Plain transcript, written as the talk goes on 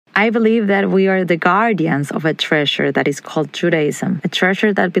I believe that we are the guardians of a treasure that is called Judaism, a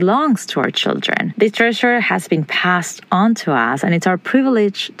treasure that belongs to our children. This treasure has been passed on to us, and it's our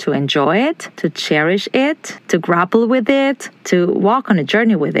privilege to enjoy it, to cherish it, to grapple with it, to walk on a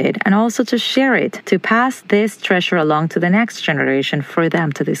journey with it, and also to share it, to pass this treasure along to the next generation for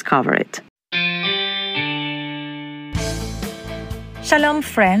them to discover it. Shalom,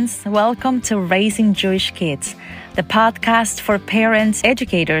 friends. Welcome to Raising Jewish Kids, the podcast for parents,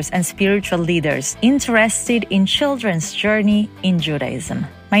 educators, and spiritual leaders interested in children's journey in Judaism.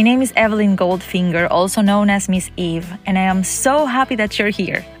 My name is Evelyn Goldfinger, also known as Miss Eve, and I am so happy that you're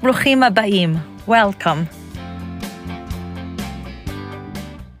here. Bruchim Habayim. Welcome.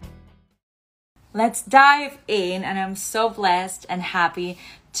 Let's dive in, and I'm so blessed and happy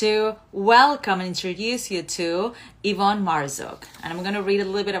to welcome and introduce you to Evonne Marzouk. And I'm going to read a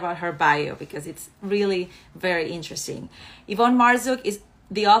little bit about her bio because it's really very interesting. Evonne Marzouk is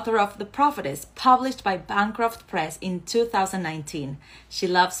the author of The Prophetess, published by Bancroft Press in 2019. She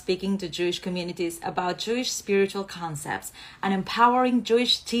loves speaking to Jewish communities about Jewish spiritual concepts and empowering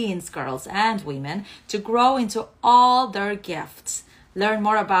Jewish teens, girls, and women to grow into all their gifts. Learn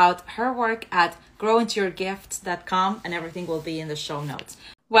more about her work at growintoyourgifts.com, and everything will be in the show notes.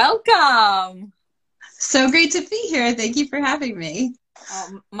 Welcome. So great to be here. Thank you for having me.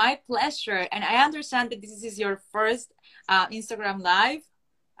 My pleasure. And I understand that this is your first Instagram Live.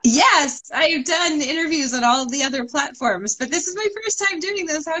 Yes, I've done interviews on all of the other platforms, but this is my first time doing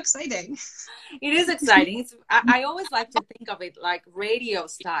this. How exciting. It is exciting. I always like to think of it like radio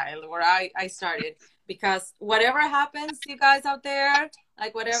style, where I started, because whatever happens, you guys out there,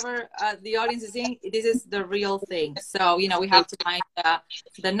 like whatever the audience is seeing, this is the real thing. So, we have to mind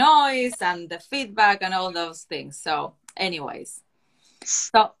the noise and the feedback and all those things. So anyways,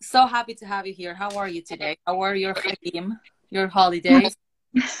 so happy to have you here. How are you today? How were your Chagim, your holidays?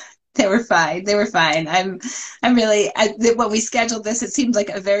 They were fine. They were fine. I'm really, when we scheduled this, it seemed like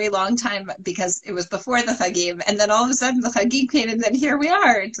a very long time because it was before the Chagim, and then all of a sudden the Chagim came, and then here we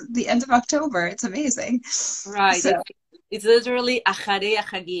are. It's the end of October. It's amazing. Right. So. It's literally Acharei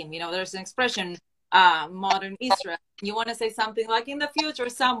Chagim. There's an expression, modern Israel. You want to say something like in the future,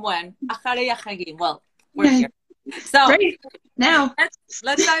 someone, Acharei Chagim. Well, we're here. So great. Now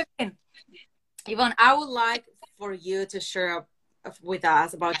let's dive in. Evonne, I would like for you to share with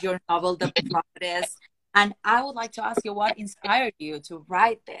us about your novel, The Prophetess. And I would like to ask you what inspired you to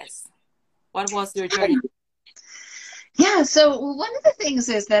write this? What was your journey? Yeah, so one of the things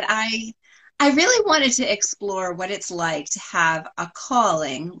is that I really wanted to explore what it's like to have a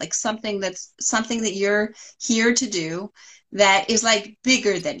calling, like something that you're here to do that is like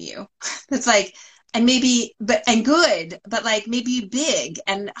bigger than you. That's like, and maybe, and good, but like maybe big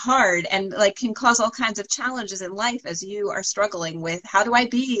and hard and like can cause all kinds of challenges in life as you are struggling with, how do I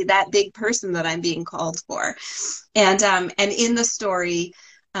be that big person that I'm being called for? And in the story,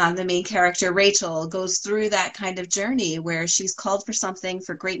 the main character, Rachel, goes through that kind of journey where she's called for something,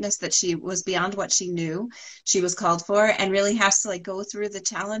 for greatness that she was beyond what she knew she was called for, and really has to like go through the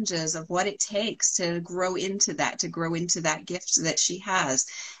challenges of what it takes to grow into that gift that she has.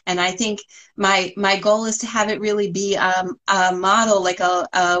 And I think my goal is to have it really be a model, like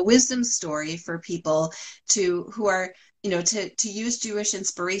a wisdom story for people who are, to use Jewish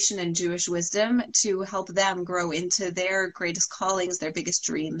inspiration and Jewish wisdom to help them grow into their greatest callings, their biggest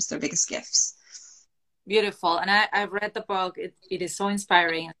dreams, their biggest gifts. Beautiful. And I've read the book. It is so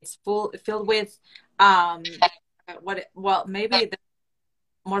inspiring. It's filled with maybe the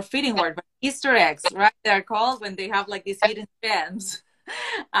more fitting word, but Easter eggs, right? They're called when they have like these hidden gems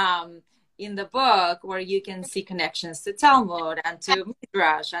in the book, where you can see connections to Talmud and to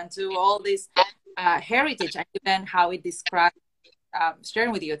Midrash and to all these heritage, and even how it describes,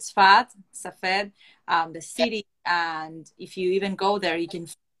 sharing with you, Tzfat, Safed, the city, and if you even go there, you can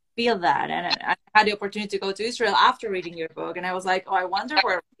feel that. And I had the opportunity to go to Israel after reading your book, and I was like, I wonder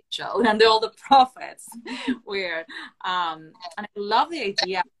where Rachel and all the prophets were. And I love the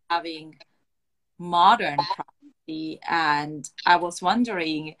idea of having modern prophecy, and I was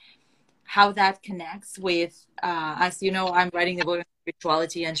wondering how that connects with, as you know, I'm writing a book on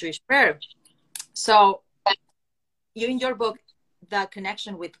spirituality and Jewish prayer. So you, in your book, the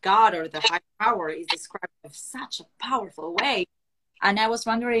connection with God or the higher power is described in such a powerful way. And I was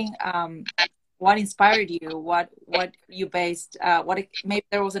wondering what inspired you, what you based, maybe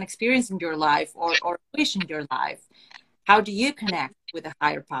there was an experience in your life or a wish in your life. How do you connect with a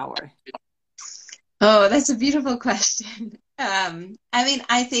higher power? Oh, that's a beautiful question. I mean,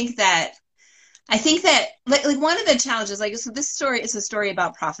 I think that I think that like one of the challenges, like so this story is a story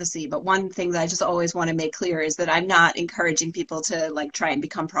about prophecy, but one thing that I just always want to make clear is that I'm not encouraging people to like try and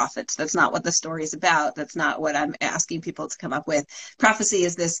become prophets. That's not what the story is about. That's not what I'm asking people to come up with. Prophecy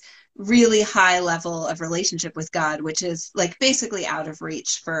is this really high level of relationship with God, which is like basically out of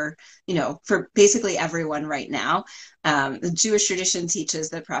reach for, you know, for basically everyone right now. The Jewish tradition teaches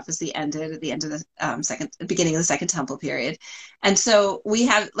that prophecy ended at the end of the beginning of the Second Temple period. And so we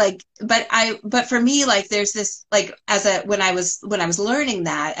have like, but for me, like there's this, like when I was learning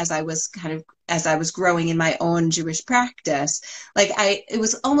that, as I was growing in my own Jewish practice, like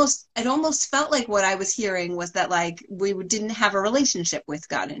it almost felt like what I was hearing was that like we didn't have a relationship with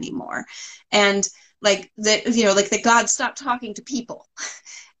God anymore. And like that, you know, like that God stopped talking to people.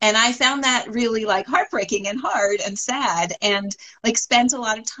 And I found that really like heartbreaking and hard and sad, and like spent a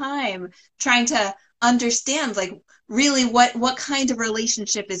lot of time trying to understand like really what kind of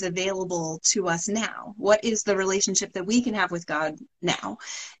relationship is available to us now. What is the relationship that we can have with God now?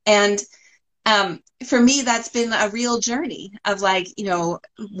 And for me, that's been a real journey of like, you know,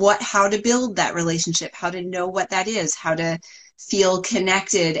 how to build that relationship, how to know what that is, how to feel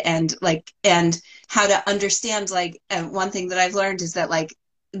connected, and like, and how to understand, like, one thing that I've learned is that like,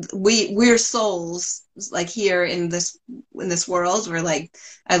 we're souls like here in this world. We're like,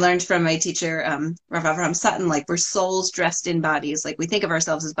 I learned from my teacher, Rav Avraham Sutton, like we're souls dressed in bodies. Like we think of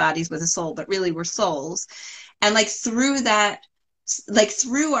ourselves as bodies with a soul, but really we're souls. And like through that, like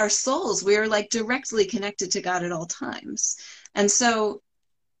through our souls, we're like directly connected to God at all times. And so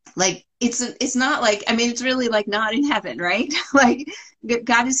like it's not like, I mean, it's really like not in heaven, right? Like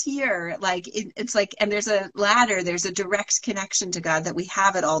God is here. Like it's like, and there's a ladder, there's a direct connection to God that we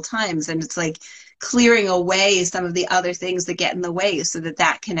have at all times, and it's like clearing away some of the other things that get in the way so that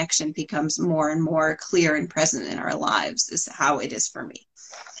that connection becomes more and more clear and present in our lives, is how it is for me.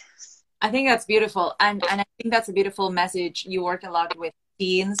 I think that's beautiful. And I think that's a beautiful message. You work a lot with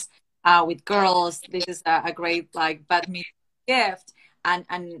teens, with girls. This is a great like bat mitzvah gift. And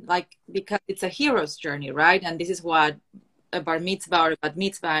like, because it's a hero's journey, right? And this is what a bar mitzvah or a bat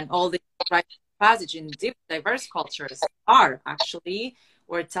mitzvah and all the right passage in diverse cultures are actually.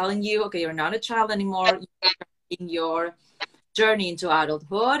 We're telling you, okay, you're not a child anymore. You're in your journey into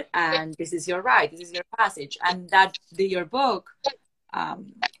adulthood, and this is your right. This is your passage. And that your book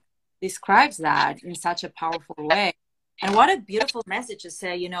um, describes that in such a powerful way. And what a beautiful message to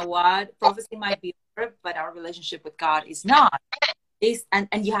say, you know what, prophecy might be over, but our relationship with God is not.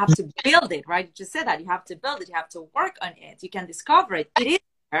 And you have to build it, right? You just said that you have to build it, you have to work on it, you can discover it. It is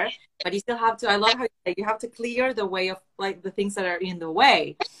there, but you still have to, I love how you say, you have to clear the way of like the things that are in the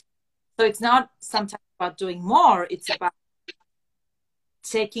way. So it's not sometimes about doing more, it's about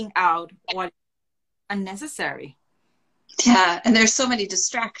taking out what is unnecessary. Yeah, and there's so many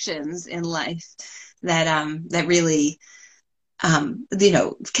distractions in life that that really you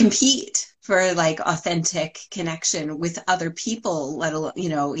know, compete for like authentic connection with other people, let alone, you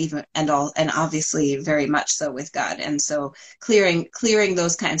know, even and obviously very much so with God. And so clearing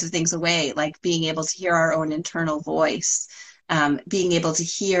those kinds of things away, like being able to hear our own internal voice, being able to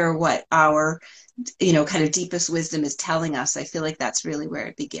hear what our, you know, kind of deepest wisdom is telling us. I feel like that's really where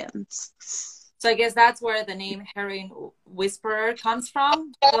it begins. So I guess that's where the name Heroine Whisperer comes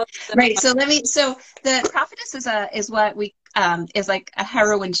from. Right. So the prophetess is what we is like a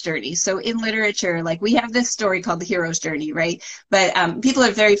heroine's journey. So in literature, like we have this story called the hero's journey, right? But people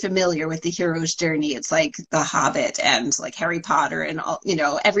are very familiar with the hero's journey. It's like The Hobbit and like Harry Potter and all, you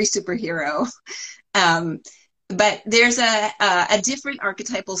know, every superhero. But there's a different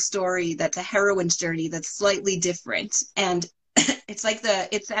archetypal story that's a heroine's journey that's slightly different. And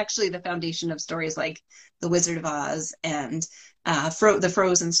it's actually the foundation of stories like The Wizard of Oz and the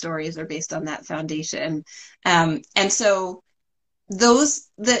Frozen stories are based on that foundation. And so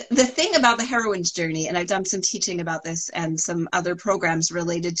the thing about the heroine's journey, and I've done some teaching about this and some other programs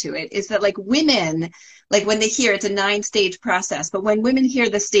related to it, is that like women, like when they hear it's a 9-stage process, but when women hear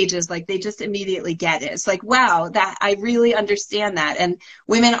the stages, like they just immediately get it. It's like, wow, that I really understand that. And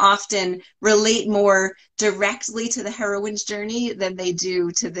women often relate more directly to the heroine's journey than they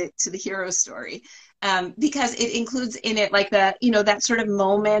do to the hero story. Because it includes in it like that sort of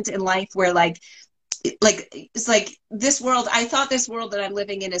moment in life where like it's like this world, I thought this world that I'm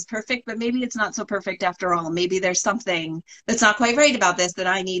living in is perfect, but maybe it's not so perfect after all. Maybe there's something that's not quite right about this that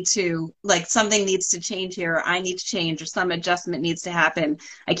I need to, like, something needs to change here, or I need to change, or some adjustment needs to happen.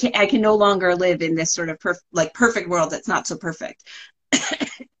 I can no longer live in this sort of perfect world that's not so perfect.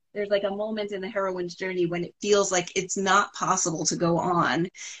 There's like a moment in the heroine's journey when it feels like it's not possible to go on.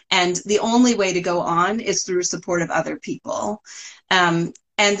 And the only way to go on is through support of other people.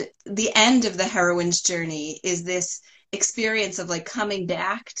 and the end of the heroine's journey is this experience of like coming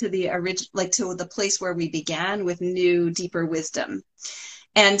back to the original, like to the place where we began with new, deeper wisdom.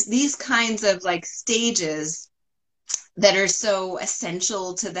 And these kinds of like stages that are so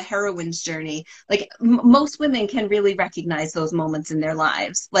essential to the heroine's journey, like most women can really recognize those moments in their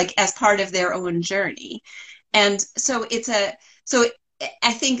lives, like as part of their own journey. And so so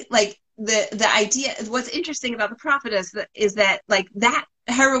I think like the idea, what's interesting about the prophetess is that like that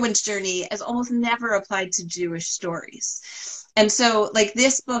heroine's journey is almost never applied to Jewish stories. And so like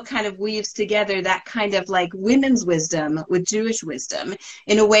this book kind of weaves together that kind of like women's wisdom with Jewish wisdom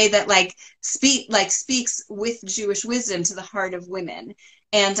in a way that like speaks with Jewish wisdom to the heart of women.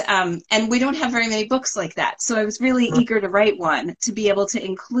 And we don't have very many books like that. So I was really eager to write one to be able to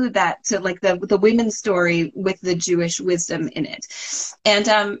include that, to like the women's story with the Jewish wisdom in it.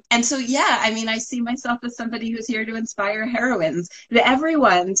 And so yeah, I mean, I see myself as somebody who's here to inspire heroines, to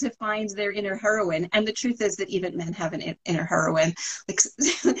everyone to find their inner heroine. And the truth is that even men have an inner heroine. Like,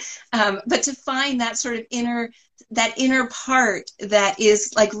 but to find that sort of inner part that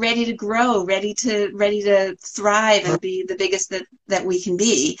is like ready to grow, ready to thrive and be the biggest that we can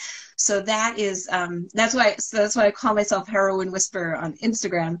be. So that is that's why I call myself Heroine Whisperer on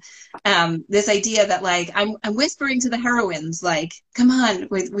Instagram. This idea that like I'm whispering to the heroines, like, come on,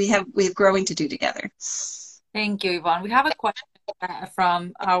 we have growing to do together. Thank you, Evonne. We have a question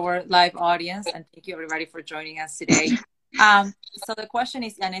from our live audience, and thank you everybody for joining us today. So the question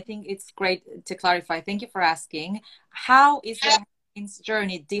is, and I think it's great to clarify, thank you for asking, how is the heroine's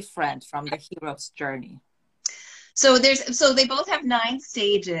journey different from the hero's journey? So they both have 9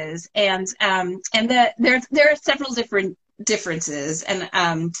 stages, and there are several differences, and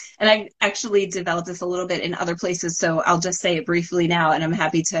I actually developed this a little bit in other places, so I'll just say it briefly now, and I'm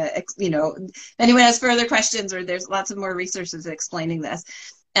happy to, if anyone has further questions, or there's lots of more resources explaining this,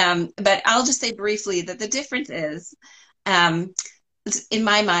 but I'll just say briefly that the difference is, in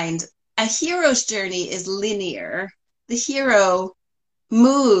my mind, a hero's journey is linear. The hero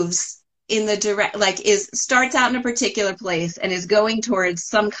moves in the starts out in a particular place and is going towards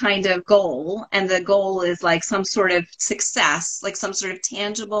some kind of goal, and the goal is like some sort of success, like some sort of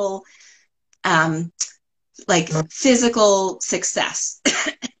tangible like physical success.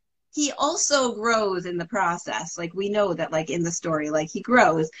 He also grows in the process. Like we know that like in the story, like he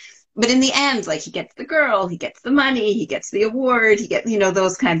grows, but in the end, like he gets the girl, he gets the money, he gets the award, he gets,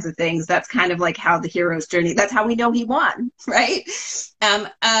 those kinds of things. That's kind of like how the hero's journey, that's how we know he won, right?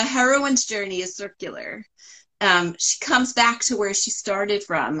 A heroine's journey is circular. She comes back to where she started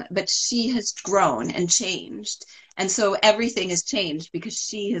from, but she has grown and changed. And so everything has changed because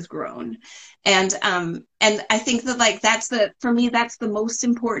she has grown. And I think that like for me, that's the most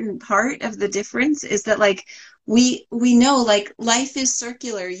important part of the difference, is that like we know like life is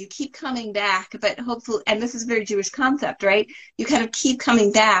circular. You keep coming back, but hopefully, and this is a very Jewish concept, right? You kind of keep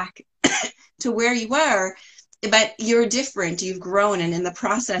coming back to where you were, but you're different, you've grown, and in the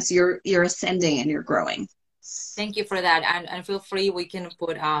process you're ascending and you're growing. Thank you for that, and feel free, we can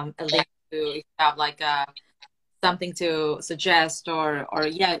put a link to, if you have like something to suggest, or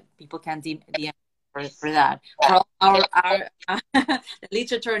yeah, people can DM for that. For our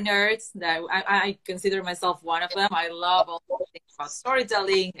literature nerds, that I consider myself one of them. I love all the things about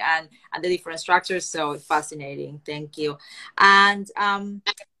storytelling and the different structures. So fascinating. Thank you. And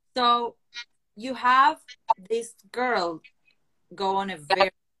so you have this girl go on a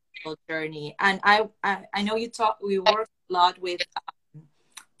very journey, and I know we work a lot with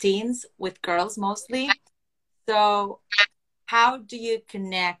teens, with girls mostly. So how do you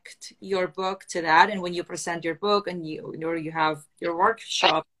connect your book to that? And when you present your book and you have your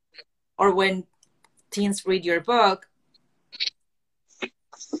workshop, or when teens read your book,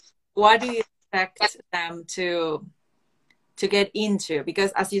 what do you expect them to get into?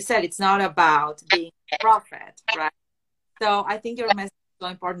 Because as you said, it's not about being a prophet, right? So I think your message is so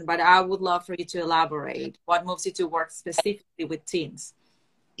important, but I would love for you to elaborate. What moves you to work specifically with teens?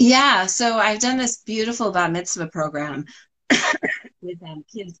 Yeah, so I've done this beautiful bat mitzvah program with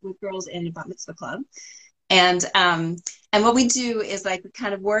kids, with girls in a bat mitzvah club, and what we do is like we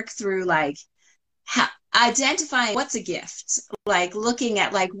kind of work through like identifying what's a gift, like looking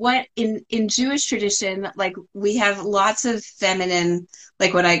at like what in Jewish tradition, like we have lots of feminine,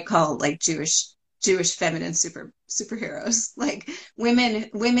 like what I call like Jewish feminine superheroes, like women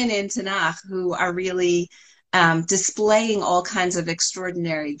in Tanakh who are really displaying all kinds of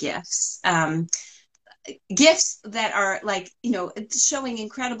extraordinary gifts. gifts that are like, showing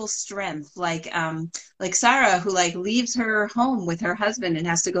incredible strength, like Sarah, who like leaves her home with her husband and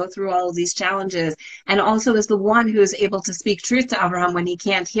has to go through all of these challenges, and also is the one who is able to speak truth to Abraham when he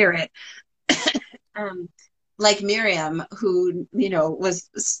can't hear it. um, like Miriam, who was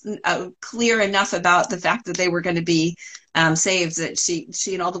clear enough about the fact that they were going to be saved, that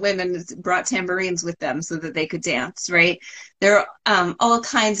she and all the women brought tambourines with them so that they could dance. Right? There are all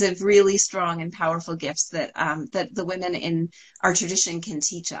kinds of really strong and powerful gifts that that the women in our tradition can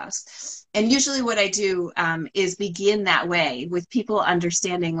teach us. And usually, what I do is begin that way, with people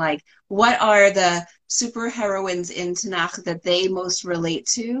understanding like what are the super heroines in Tanakh that they most relate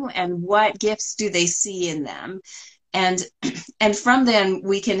to, and what gifts do they see in them. And and from then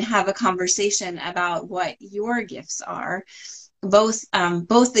we can have a conversation about what your gifts are, both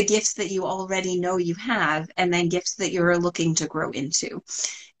the gifts that you already know you have, and then gifts that you're looking to grow into.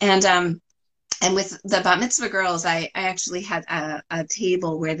 And with the bat mitzvah girls, I actually had a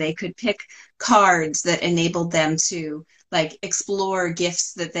table where they could pick cards that enabled them to like explore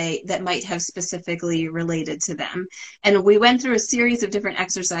gifts that might have specifically related to them. And we went through a series of different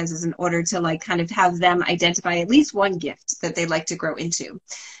exercises in order to like kind of have them identify at least one gift that they'd like to grow into.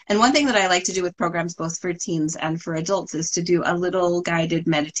 And one thing that I like to do with programs both for teens and for adults is to do a little guided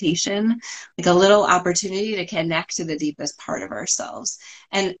meditation, like a little opportunity to connect to the deepest part of ourselves.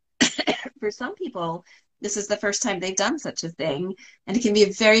 And for some people, this is the first time they've done such a thing, and it can be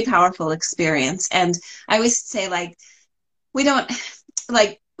a very powerful experience. And I always say, like, we don't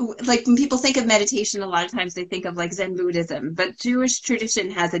like when people think of meditation, a lot of times they think of like Zen Buddhism, but Jewish tradition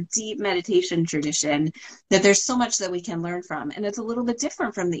has a deep meditation tradition that there's so much that we can learn from, and it's a little bit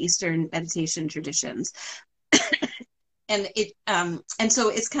different from the Eastern meditation traditions. And so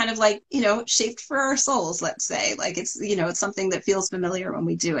it's kind of like, shaped for our souls, let's say. Like it's something that feels familiar when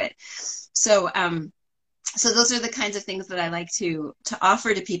we do it. So those are the kinds of things that I like to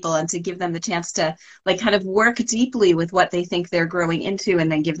offer to people, and to give them the chance to like kind of work deeply with what they think they're growing into,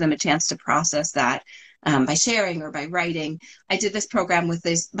 and then give them a chance to process that by sharing or by writing. I did this program with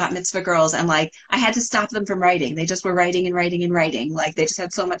these bat mitzvah girls, and like I had to stop them from writing. They just were writing and writing and writing. Like they just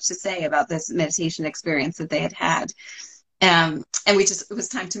had so much to say about this meditation experience that they had had. And it was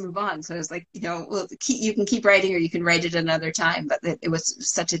time to move on. So I was like, well, you can keep writing, or you can write it another time, but it was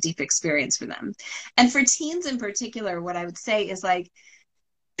such a deep experience for them. And for teens in particular, what I would say is like,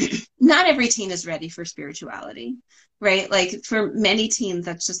 not every teen is ready for spirituality, right? Like for many teens,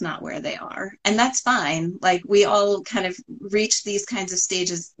 that's just not where they are. And that's fine. Like we all kind of reach these kinds of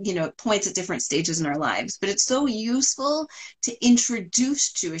stages, points at different stages in our lives. But it's so useful to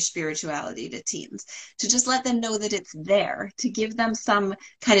introduce Jewish spirituality to teens, to just let them know that it's there, to give them some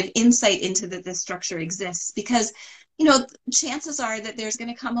kind of insight into that this structure exists. Because chances are that there's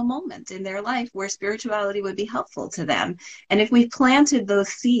going to come a moment in their life where spirituality would be helpful to them. And if we've planted those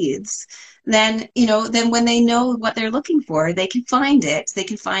seeds, then when they know what they're looking for, they can find it. They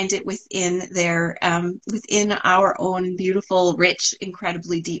can find it within within our own beautiful, rich,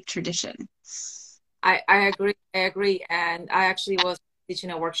 incredibly deep tradition. I agree. I agree. And I actually was teaching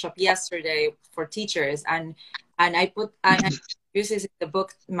a workshop yesterday for teachers, and I use this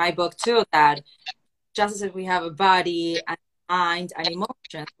in my book too, that just as we have a body and mind and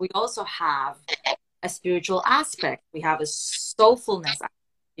emotions, we also have a spiritual aspect. We have a soulfulness.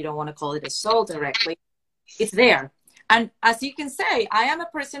 You don't want to call it a soul directly. It's there. And as you can say, I am a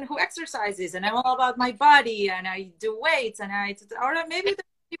person who exercises, and I'm all about my body, and I do weights, and or maybe the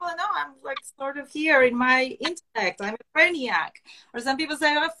people know I'm like sort of here in my intellect. I'm a brainiac. Or some people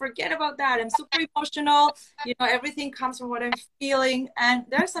say, oh, forget about that. I'm super emotional. Everything comes from what I'm feeling. And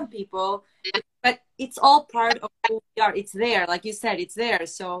there are some people, but it's all part of who we are. It's there. Like you said, it's there.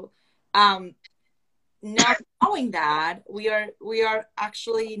 So not knowing that, we are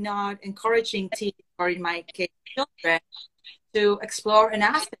actually not encouraging teens, or in my case, children, to explore and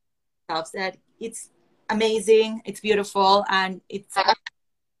ask themselves that it's amazing, it's beautiful, and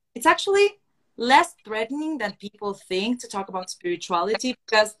it's actually less threatening than people think to talk about spirituality,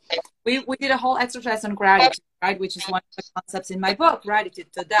 because we did a whole exercise on gratitude, right? Which is one of the concepts in my book,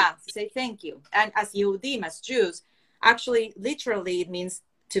 gratitude, to say thank you. And as Yehudim, as Jews, actually, literally, it means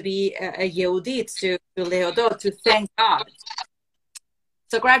to be a Yehudi, it's to leodot, to thank God.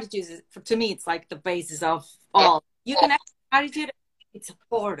 So gratitude is, to me, it's like the basis of all. You can have gratitude, it's a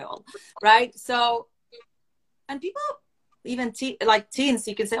portal, right? So, and people, even like teens,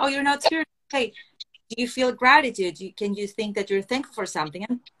 you can say, oh, you're not spiritual. Hey, do you feel gratitude? Can you think that you're thankful for something?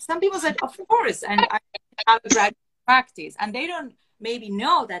 And some people said, of course. And I have a gratitude practice. And they don't maybe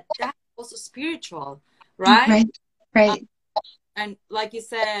know that that's also spiritual, right? Right. And like you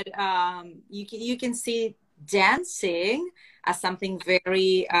said, you can see dancing as something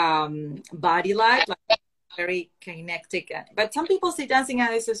very body-like, like very kinetic. But some people see dancing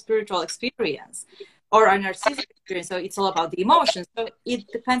as a spiritual experience or a narcissistic experience. So it's all about the emotions. So it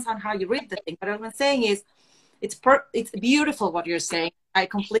depends on how you read the thing. But what I'm saying is, it's beautiful what you're saying. I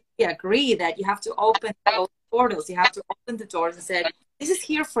completely agree that you have to open those portals. You have to open the doors and say, this is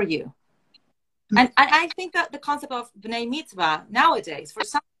here for you. And I think that the concept of B'nai Mitzvah nowadays, for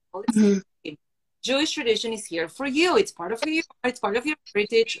some people, it's the same. Jewish tradition is here for you. It's part of who you are. It's part of your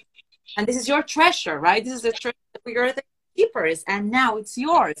heritage. And this is your treasure, right? This is the treasure that we are the keepers. And now it's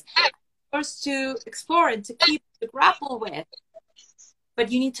yours. Yours to explore and to keep, to grapple with.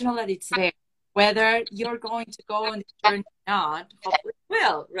 But you need to know that it's there. Whether you're going to go on the journey or not, hopefully you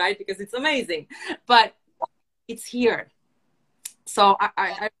will, right? Because it's amazing. But it's here. So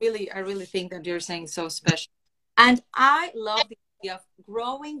I really think that you're saying so special. And I love the idea of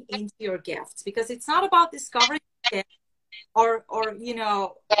growing into your gifts, because it's not about discovering it or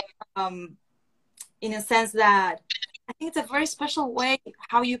in a sense that I think it's a very special way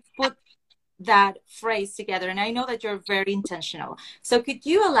how you put that phrase together. And I know that you're very intentional. So could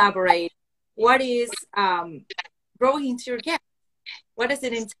you elaborate what is growing into your gift? What does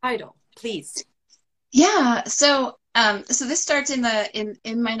it entitle, please? Yeah, so this starts in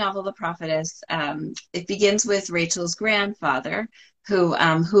my novel, The Prophetess. It begins with Rachel's grandfather, who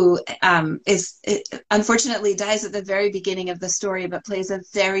unfortunately dies at the very beginning of the story, but plays a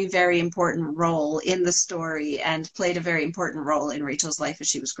very, very important role in the story and played a very important role in Rachel's life as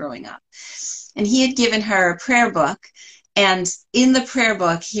she was growing up. And he had given her a prayer book, and in the prayer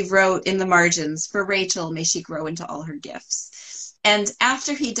book, he wrote in the margins, "For Rachel, may she grow into all her gifts." And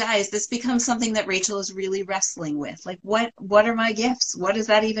after he dies, this becomes something that Rachel is really wrestling with. Like, what are my gifts? What does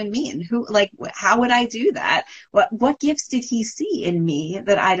that even mean? How would I do that? What gifts did he see in me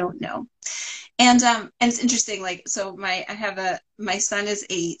that I don't know? And it's interesting, like, so my son is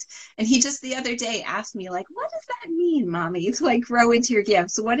 8, and he just the other day asked me, like, what does that mean, mommy, to like grow into your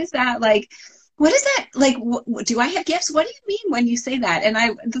gifts? What is that like? What is that like? Do I have gifts? What do you mean when you say that? And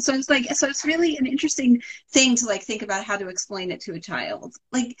so it's really an interesting thing to like think about how to explain it to a child.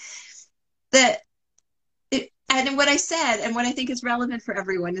 Like the and what I said and what I think is relevant for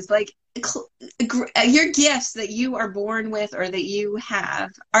everyone is like your gifts that you are born with or that you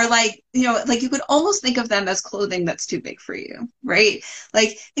have are like, like you could almost think of them as clothing that's too big for you, right?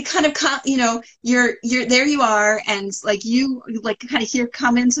 Like it kind of, you're there you are, and like you like kind of here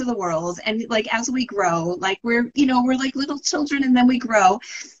come into the world, and like as we grow, like we're like little children, and then we grow.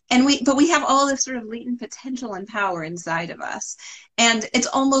 But we have all this sort of latent potential and power inside of us. And it's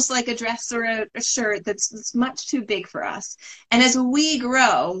almost like a dress or a shirt that's much too big for us. And as we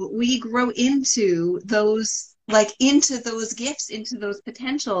grow into those gifts, into those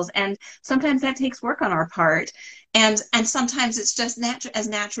potentials. And sometimes that takes work on our part. And sometimes it's just as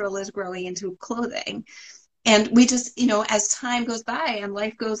natural as growing into clothing. And we just, as time goes by and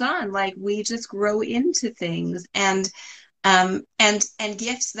life goes on, like we just grow into things, and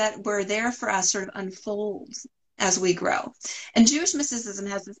gifts that were there for us sort of unfold as we grow. And Jewish mysticism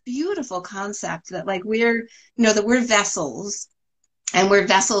has this beautiful concept that like that we're vessels, and we're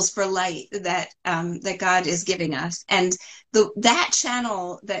vessels for light that God is giving us. And that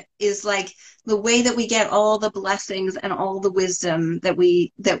channel that is like the way that we get all the blessings and all the wisdom that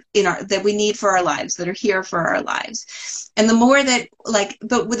we need for our lives, that are here for our lives. And the more that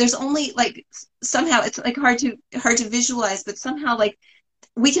but there's only like, somehow it's like hard to visualize, but somehow like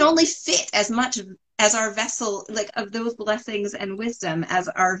we can only fit as much as our vessel, like of those blessings and wisdom, as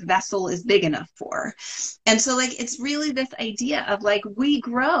our vessel is big enough for. And so like it's really this idea of like we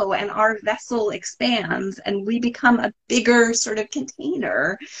grow and our vessel expands, and we become a bigger sort of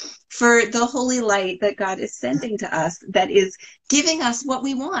container for the holy light that God is sending to us, that is giving us what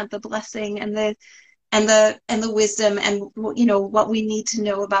we want, the blessing and the wisdom, and what we need to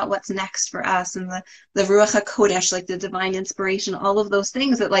know about what's next for us, and the Ruach HaKodesh, like the divine inspiration, all of those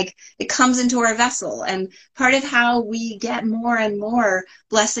things that like it comes into our vessel. And part of how we get more and more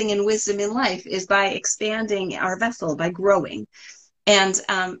blessing and wisdom in life is by expanding our vessel, by growing. And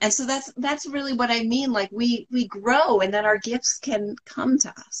so that's really what I mean. Like we grow, and then our gifts can come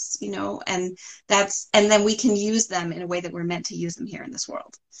to us, and then we can use them in a way that we're meant to use them here in this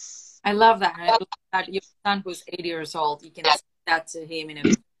world. I love that. I love that your son, who's 8 years old, you can say that to him in a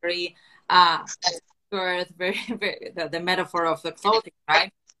very very the metaphor of the clothing,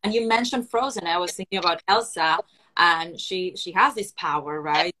 right? And you mentioned Frozen. I was thinking about Elsa, and she has this power,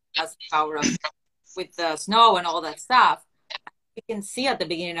 right? She has the power of with the snow and all that stuff. You can see at the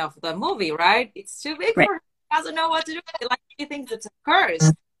beginning of the movie, right? It's too big for her. She doesn't know what to do. Like she thinks it's a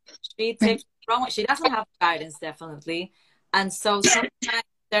curse. She Right. takes it wrong. She doesn't have guidance, definitely. And so sometimes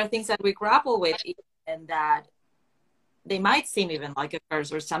there are things that we grapple with, and that they might seem even like a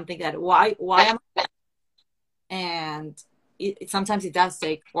curse or something that why am I? And sometimes it does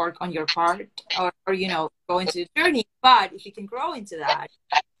take work on your part, or go into the journey. But if you can grow into that,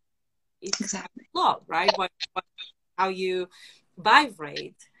 it's Exactly. love, right? How you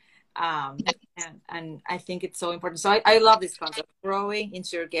vibrate. And I think it's so important. So I love this concept, growing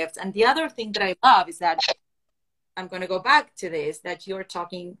into your gifts. And the other thing that I love is that I'm going to go back to this, that you're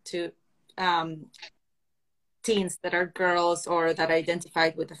talking to teens that are girls or that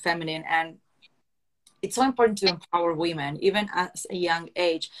identified with the feminine. And it's so important to empower women, even at a young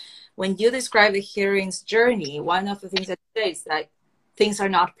age. When you describe the heroine's journey, one of the things that you say is that things are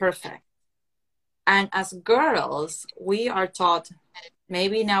not perfect. And as girls, we are taught,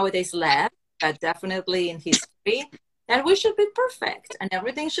 maybe nowadays less, but definitely in history, that we should be perfect and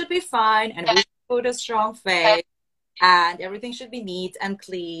everything should be fine and we should put a strong face and everything should be neat and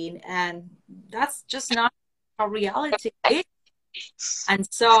clean. And that's just not how reality is. And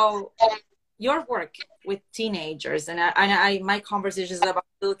so your work with teenagers and my conversations about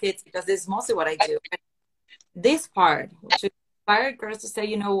little kids, because this is mostly what I do. This part to inspire girls to say,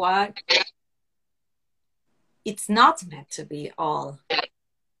 you know what? It's not meant to be all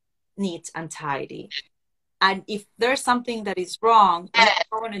neat and tidy. And if there's something that is wrong, let's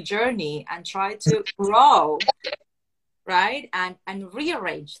go on a journey and try to grow, right? And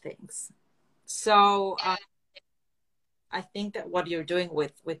rearrange things. So I think that what you're doing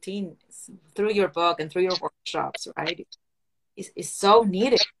with teens through your book and through your workshops, right, is so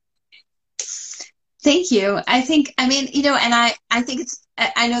needed. Thank you. I mean, and I think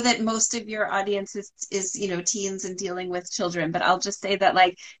I know that most of your audience is, teens and dealing with children, but I'll just say that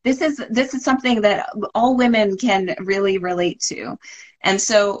like, this is something that all women can really relate to. And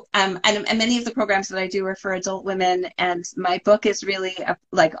so, and many of the programs that I do are for adult women, and my book is really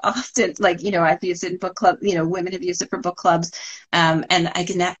like often, like, I've used it in book club, women have used it for book clubs. And I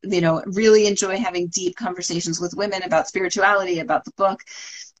can, really enjoy having deep conversations with women about spirituality, about the book.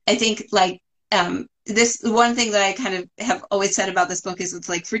 I think like, this one thing that I kind of have always said about this book is it's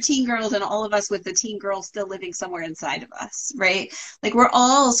like for teen girls and all of us with the teen girl still living somewhere inside of us, right? Like we're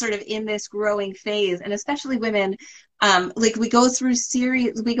all sort of in this growing phase, and especially women, like we go through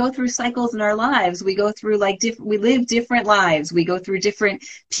cycles in our lives. We go through like we live different lives. We go through different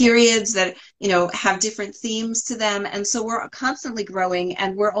periods that, have different themes to them. And so we're constantly growing,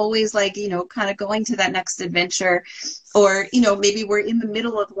 and we're always like, kind of going to that next adventure. Or, maybe we're in the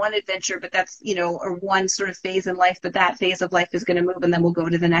middle of one adventure, but that's, or one sort of phase in life, but that phase of life is going to move and then we'll go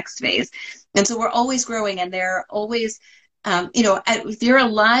to the next phase. And so we're always growing, and there are always, if you're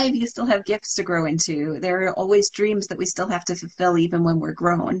alive, you still have gifts to grow into. There are always dreams that we still have to fulfill even when we're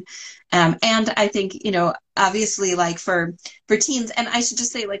grown. And I think, obviously like for teens, and I should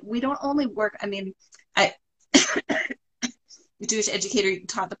just say, like, we don't only work, I mean, I, Jewish educator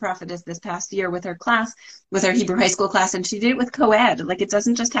taught the prophetess this past year with her class, with her Hebrew high school class, and she did it with co-ed. Like it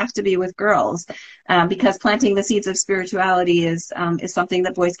doesn't just have to be with girls, because planting the seeds of spirituality is something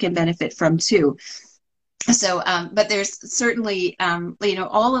that boys can benefit from too. So, but there's certainly,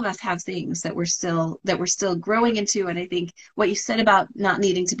 all of us have things that we're still growing into. And I think what you said about not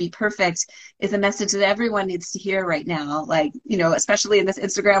needing to be perfect is a message that everyone needs to hear right now. Like, especially in this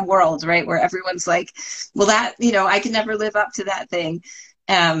Instagram world, right, where everyone's like, well, that, I can never live up to that thing.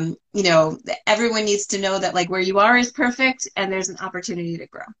 Everyone needs to know that like where you are is perfect, and there's an opportunity to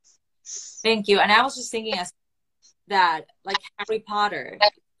grow. Thank you. And I was just thinking that like Harry Potter,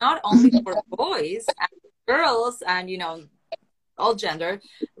 not only for boys and girls and all gender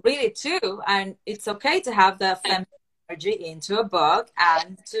really too, and it's okay to have the feminine energy into a book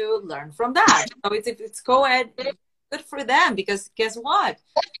and to learn from that. So it's co-ed, good for them, because guess what,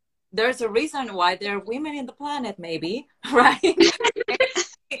 there's a reason why there are women in the planet, maybe, right?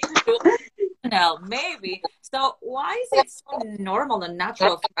 No, maybe. So why is it so normal and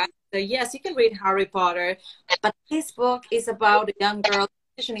natural for us to say, yes, you can read Harry Potter, but this book is about a young girl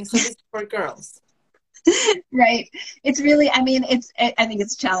transitioning, so this is for girls? Right. It's really, I mean, I think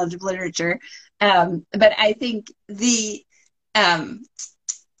it's a challenge of literature. But I think but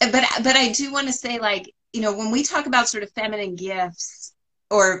I do want to say, like, when we talk about sort of feminine gifts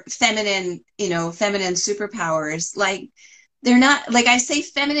or feminine superpowers, like, they're not, like, I say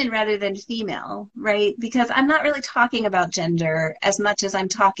feminine rather than female, right? Because I'm not really talking about gender as much as I'm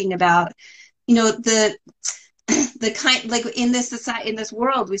talking about, the kind, like in this society, in this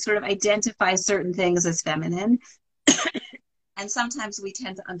world, we sort of identify certain things as feminine And sometimes we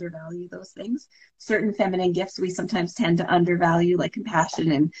tend to undervalue those things. Certain feminine gifts we sometimes tend to undervalue, like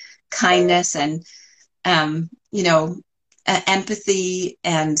compassion and kindness and you know, empathy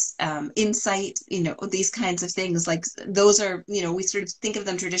and insight, you know, these kinds of things. Like those are, you know, we sort of think of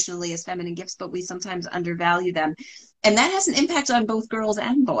them traditionally as feminine gifts, but we sometimes undervalue them. And that has an impact on both girls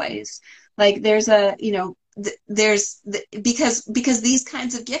and boys. Like there's a, you know, because these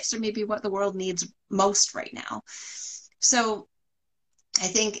kinds of gifts are maybe what the world needs most right now. So I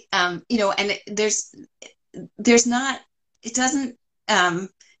think, you know, and there's not, it doesn't,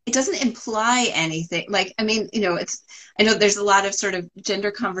 it doesn't imply anything. Like, I mean, you know, I know there's a lot of sort of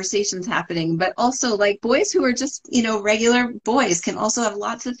gender conversations happening, but also like boys who are just, you know, regular boys can also have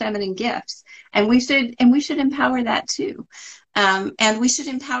lots of feminine gifts, and we should empower that too. And we should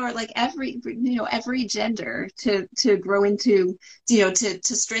empower like every gender to grow into, you know,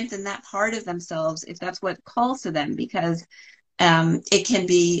 to strengthen that part of themselves if that's what calls to them, because it can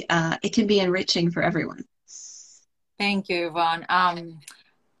be enriching for everyone. Thank you, Yvonne.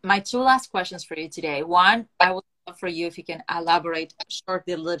 My two last questions for you today. One, I would love for you if you can elaborate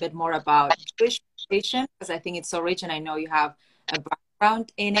shortly a little bit more about Jewish meditation, because I think it's so rich and I know you have a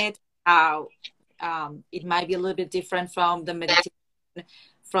background in it, how it might be a little bit different from the meditation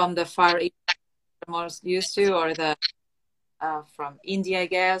from the Far East we're most used to, or the from India, I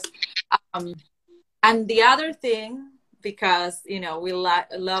guess. Um, and the other thing, because, you know, we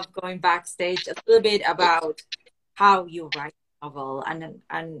love going backstage a little bit about how you write a novel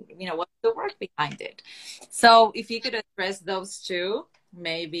and you know what's the work behind it. So if you could address those two,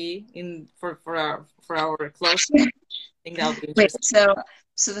 maybe in for our close, I think that would be Wait, interesting.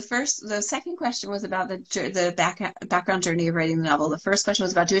 so the second question was about the background journey of writing the novel. The first question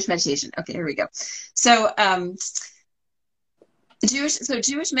was about Jewish meditation. Okay, here we go. So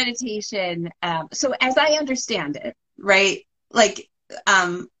Jewish meditation. So as I understand it, right, like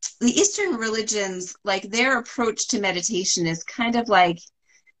the Eastern religions, like their approach to meditation is kind of like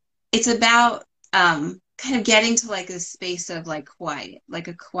it's about kind of getting to like a space of like quiet, like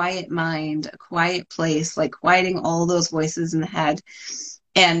a quiet mind, a quiet place, like quieting all those voices in the head,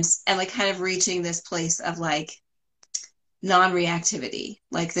 and like kind of reaching this place of like non-reactivity,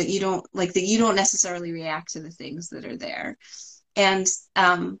 like that you don't necessarily react to the things that are there. And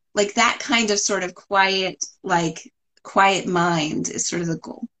like that kind of sort of quiet mind is sort of the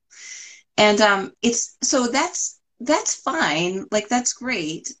goal. And it's so that's fine, like that's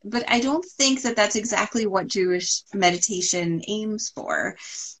great, but I don't think that that's exactly what Jewish meditation aims for.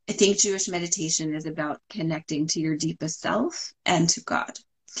 I think Jewish meditation is about connecting to your deepest self and to God.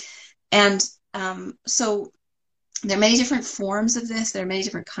 And so there are many different forms of this. There are many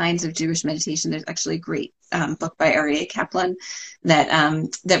different kinds of Jewish meditation. There's actually a great book by Aryeh Kaplan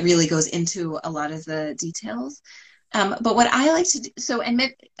that really goes into a lot of the details. But what I like to do,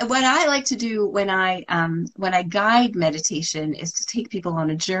 what I like to do when I guide meditation is to take people on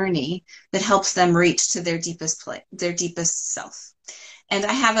a journey that helps them reach to their deepest self. And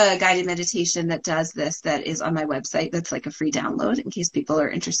I have a guided meditation that does this that is on my website. That's like a free download in case people are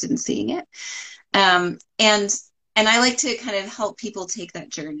interested in seeing it. Um, and and I like to kind of help people take that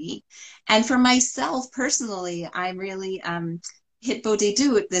journey. And for myself personally, I'm really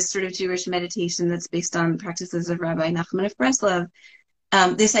Hitbodedut, this sort of Jewish meditation that's based on practices of Rabbi Nachman of Breslov,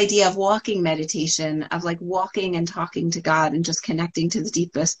 this idea of walking meditation, of like walking and talking to God and just connecting to the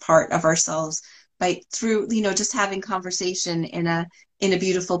deepest part of ourselves by through, you know, just having conversation in a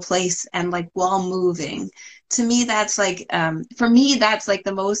beautiful place and like while moving. To me, that's like, for me, that's like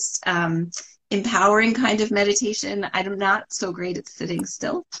the most empowering kind of meditation. I'm not so great at sitting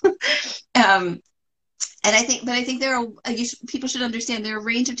still. um, and I think people should understand there are a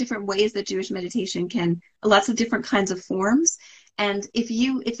range of different ways that Jewish meditation can, lots of different kinds of forms. And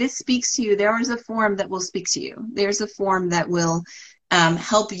if this speaks to you, there is a form that will speak to you. There's a form that will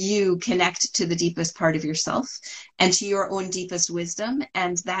help you connect to the deepest part of yourself and to your own deepest wisdom,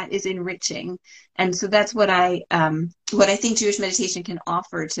 and that is enriching. And so that's what I think Jewish meditation can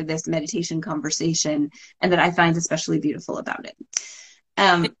offer to this meditation conversation, and that I find especially beautiful about it.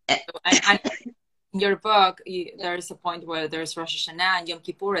 And in your book, there's a point where there's Rosh Hashanah and Yom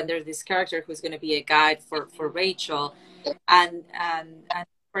Kippur, and there's this character who's going to be a guide for Rachel, and the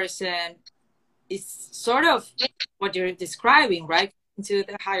person is sort of what you're describing, right? To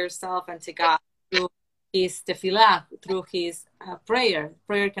the higher self and to God through his tefillah, through his prayer.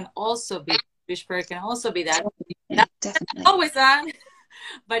 Prayer can also be, Jewish prayer can also be that. Definitely. Always on,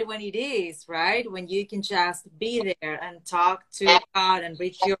 but when it is, right? When you can just be there and talk to God and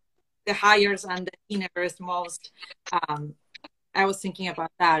reach the highest and the innermost most. I was thinking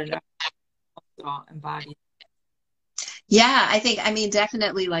about that and also embodied. Yeah, I mean,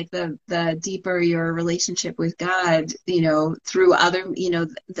 definitely like the deeper your relationship with God, you know, through other, you know,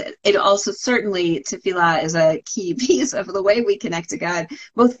 it also certainly tefillah is a key piece of the way we connect to God,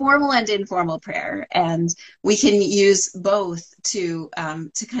 both formal and informal prayer. And we can use both to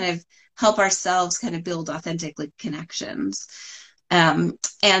kind of help ourselves kind of build authentic like, connections. Um,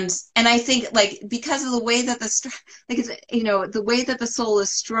 and I think like because of the way that like it's, you know, the way that the soul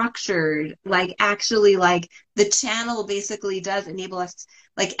is structured, like actually like the channel basically does enable us,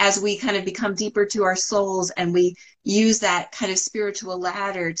 like as we kind of become deeper to our souls and we use that kind of spiritual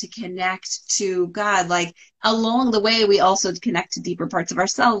ladder to connect to God, like along the way we also connect to deeper parts of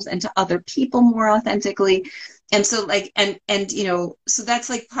ourselves and to other people more authentically. And so like and you know, so that's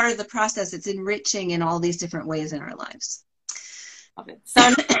like part of the process. It's enriching in all these different ways in our lives. Love it. So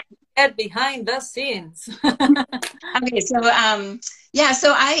now get behind the scenes. Okay, so yeah,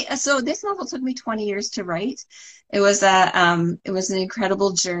 so this novel took me 20 years to write. It was an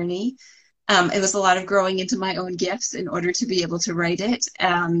incredible journey. It was a lot of growing into my own gifts in order to be able to write it.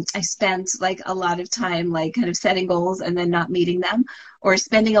 I spent like a lot of time like kind of setting goals and then not meeting them, or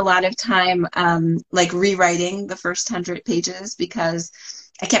spending a lot of time like rewriting the first 100 pages because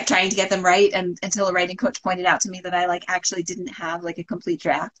I kept trying to get them right, and until a writing coach pointed out to me that I like actually didn't have like a complete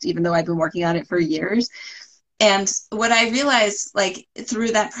draft, even though I've been working on it for years. And what I realized like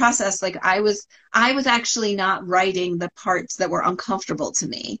through that process, like I was actually not writing the parts that were uncomfortable to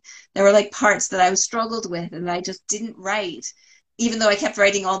me. There were like parts that I was struggled with and I just didn't write, even though I kept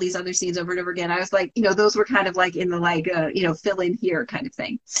writing all these other scenes over and over again. I was like, you know, those were kind of like in the like you know, fill in here kind of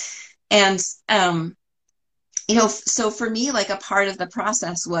thing. And you know, so for me, like a part of the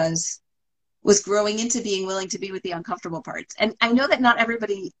process was growing into being willing to be with the uncomfortable parts. And I know that not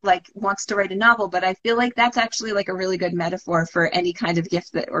everybody like wants to write a novel, but I feel like that's actually like a really good metaphor for any kind of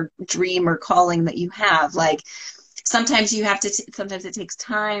gift that or dream or calling that you have. Like sometimes you have to sometimes it takes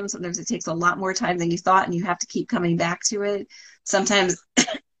time, sometimes it takes a lot more time than you thought and you have to keep coming back to it. Sometimes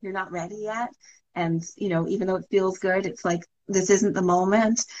you're not ready yet, and you know, even though it feels good, it's like this isn't the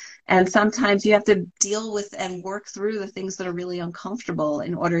moment. And sometimes you have to deal with and work through the things that are really uncomfortable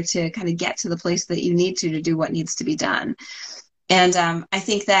in order to kind of get to the place that you need to do what needs to be done. And I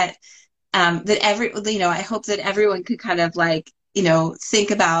think that that every, you know, I hope that everyone could kind of like, you know,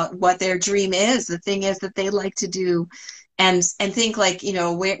 think about what their dream is, the thing is that they like to do, and think like, you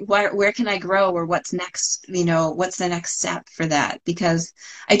know, where can I grow, or what's next, you know, what's the next step for that? Because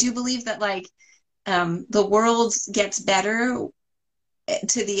I do believe that like the world gets better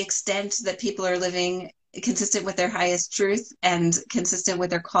to the extent that people are living consistent with their highest truth and consistent with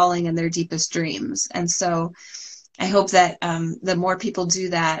their calling and their deepest dreams. And so I hope that the more people do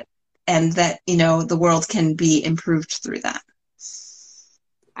that, and that, you know, the world can be improved through that.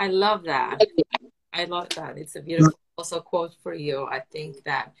 I love that. I love that. It's a beautiful also quote for you. I think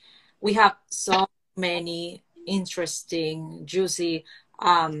that we have so many interesting, juicy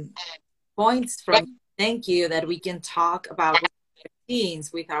points from thank you that we can talk about with our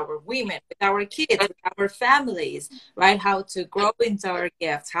teens, with our women, with our kids, with our families, right? How to grow into our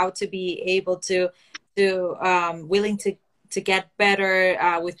gifts, how to be able to willing to get better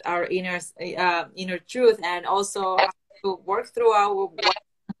with our inner truth, and also how to work through our what's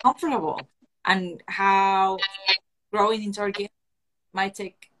uncomfortable, and how growing into our gift might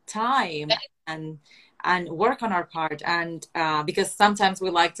take time and work on our part, and because sometimes we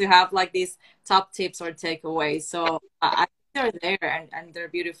like to have like these top tips or takeaways, so I think they're there, and they're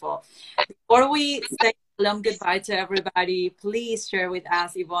beautiful. Before we say long goodbye to everybody, please share with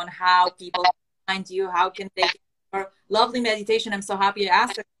us, Evonne, how people can find you, how can they get your lovely meditation. I'm so happy you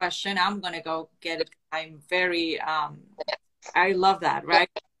asked that question. I'm gonna go get it. I'm very I love that, right?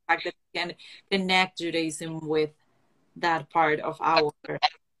 The fact that we can connect Judaism with that part of our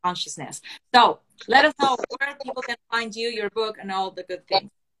consciousness. So let us know where people can find you, your book, and all the good things.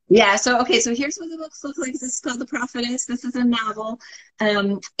 Yeah, so okay, so here's what the books look like. This is called The Prophetess. This is a novel.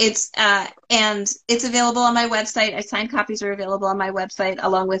 It's and it's available on my website. I signed copies are available on my website,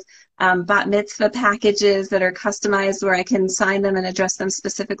 along with bat mitzvah packages that are customized where I can sign them and address them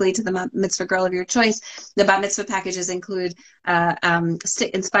specifically to the mitzvah girl of your choice. The bat mitzvah packages include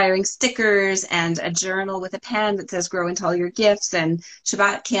inspiring stickers and a journal with a pen that says "Grow into all your gifts" and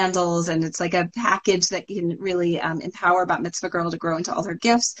Shabbat candles, and it's like a package that can really empower bat mitzvah girl to grow into all her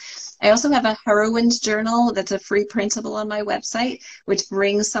gifts. I also have a heroine's journal that's a free printable on my website, which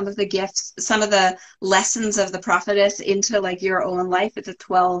brings some of the gifts, some of the lessons of the prophetess into like your own life. It's a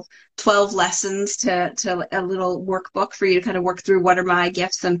 12 lessons to a little workbook for you to kind of work through what are my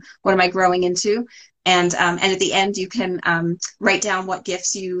gifts and what am I growing into. And at the end, you can write down what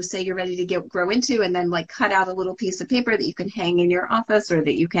gifts you say you're ready to grow into, and then like cut out a little piece of paper that you can hang in your office or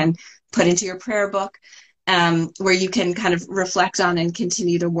that you can put into your prayer book, where you can kind of reflect on and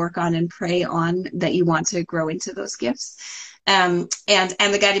continue to work on and pray on that you want to grow into those gifts. And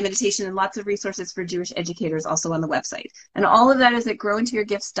the guided meditation and lots of resources for Jewish educators also on the website. And all of that is at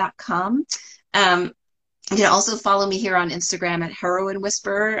growintoyourgifts.com. You can also follow me here on Instagram at Heroine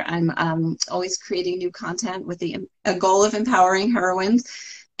Whisperer. I'm always creating new content with a goal of empowering heroines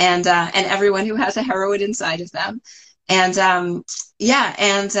and everyone who has a heroine inside of them. And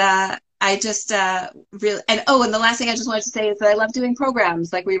I just really, and the last thing I just wanted to say is that I love doing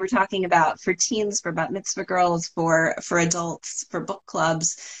programs like we were talking about for teens, for bat mitzvah girls, for adults, for book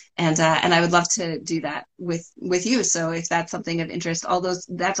clubs. And I would love to do that with you. So if that's something of interest,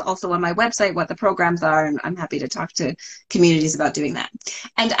 that's also on my website, what the programs are, and I'm happy to talk to communities about doing that.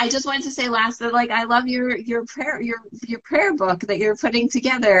 And I just wanted to say last that like I love your prayer book that you're putting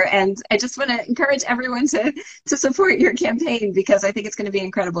together, and I just want to encourage everyone to support your campaign because I think it's going to be an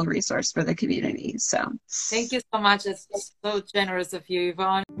incredible resource for the community. So thank you so much. It's so generous of you,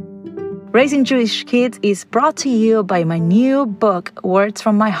 Evonne. Raising Jewish Kids is brought to you by my new book, Words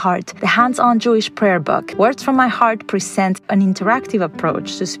from My Heart, the hands-on Jewish prayer book. Words from My Heart presents an interactive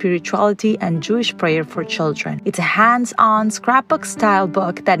approach to spirituality and Jewish prayer for children. It's a hands-on scrapbook-style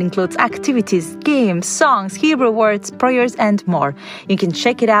book that includes activities, games, songs, Hebrew words, prayers, and more. You can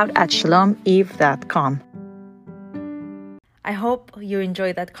check it out at shalomeve.com. I hope you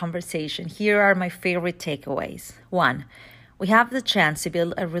enjoyed that conversation. Here are my favorite takeaways. 1. We have the chance to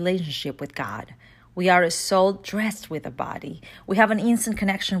build a relationship with God. We are a soul dressed with a body. We have an instant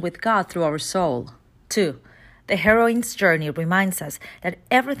connection with God through our soul. 2. The heroine's journey reminds us that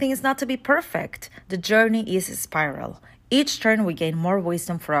everything is not to be perfect. The journey is a spiral. Each turn we gain more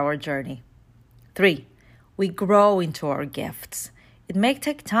wisdom for our journey. 3. We grow into our gifts. It may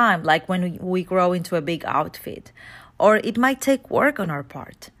take time, like when we grow into a big outfit, or it might take work on our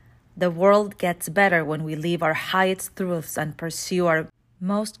part. The world gets better when we live our highest truths and pursue our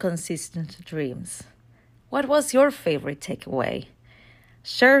most consistent dreams. What was your favorite takeaway?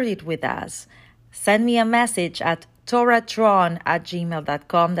 Share it with us. Send me a message at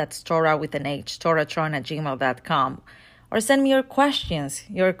toratron@gmail.com. That's Torah with an H, toratron@gmail.com. Or send me your questions,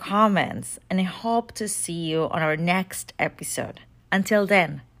 your comments, and I hope to see you on our next episode. Until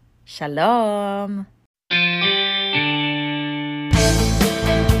then, Shalom!